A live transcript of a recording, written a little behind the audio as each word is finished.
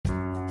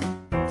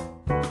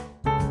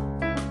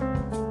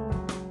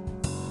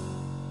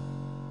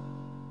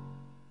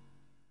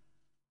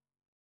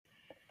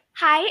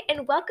Hi,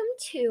 and welcome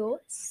to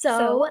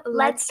So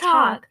Let's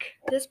Talk.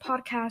 This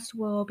podcast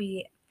will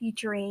be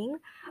featuring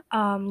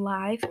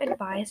live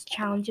advice,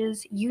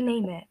 challenges, you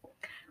name it.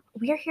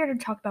 We are here to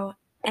talk about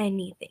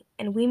anything,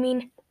 and we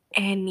mean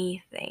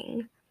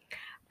anything.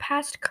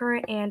 Past,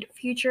 current, and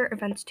future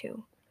events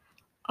too.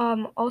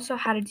 Also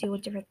how to deal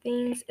with different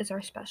things is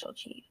our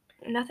specialty.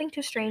 Nothing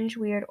too strange,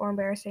 weird, or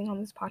embarrassing on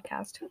this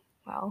podcast.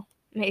 Well,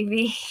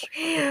 maybe.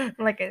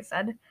 Like I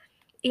said.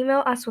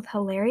 Email us with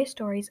hilarious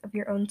stories of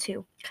your own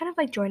too, kind of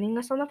like joining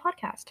us on the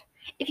podcast.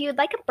 If you would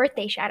like a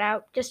birthday shout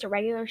out, just a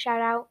regular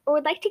shout out, or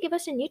would like to give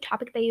us a new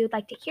topic that you would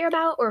like to hear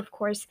about, or of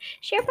course,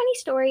 share funny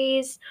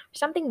stories or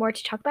something more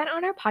to talk about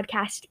on our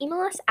podcast,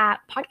 email us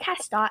at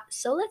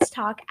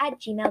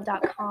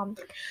podcast.soletstalk@gmail.com.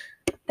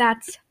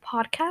 That's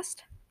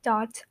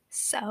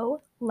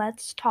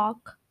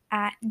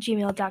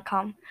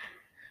podcast.soletstalk@gmail.com.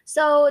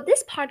 So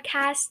this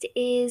podcast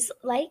is,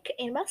 like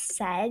Annabelle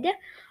said,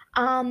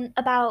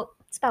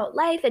 it's about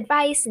life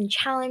advice and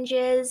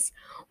challenges.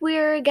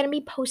 We're gonna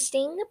be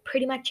posting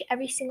pretty much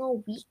every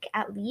single week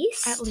at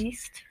least.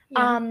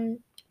 Yeah.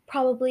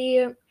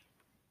 Probably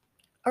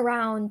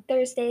around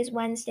Thursdays,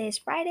 Wednesdays,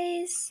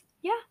 Fridays.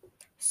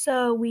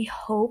 So we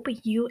hope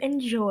you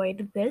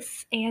enjoyed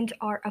this and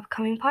our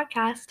upcoming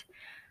podcast.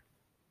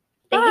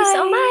 Thank you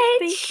so Bye.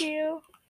 much. Thank you.